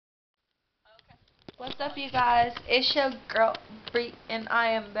What's up, you guys? It's your girl Bree, and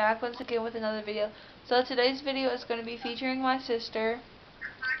I am back once again with another video. So today's video is going to be featuring my sister.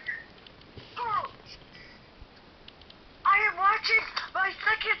 Oh, I am watching my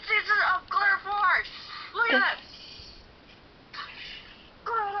second season of Glitter Force. Look at this.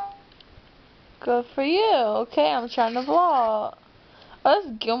 Good for you. Okay, I'm trying to vlog. Oh, that's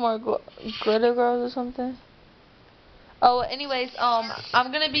Gilmore Glitter Girls or something. Oh, anyways,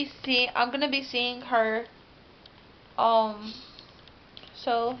 I'm gonna be seeing her. So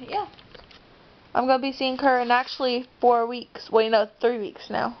yeah, I'm gonna be seeing her in actually 4 weeks. Wait, no, 3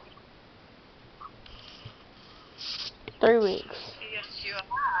 weeks now. 3 weeks. Yes, you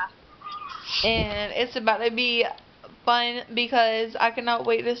are. And it's about to be fun because I cannot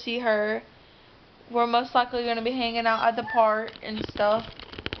wait to see her. We're most likely going to be hanging out at the park and stuff.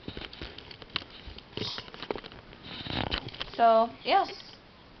 So, yeah.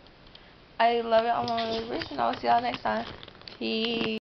 I love it. I'm on the and I'll see y'all next time. Peace.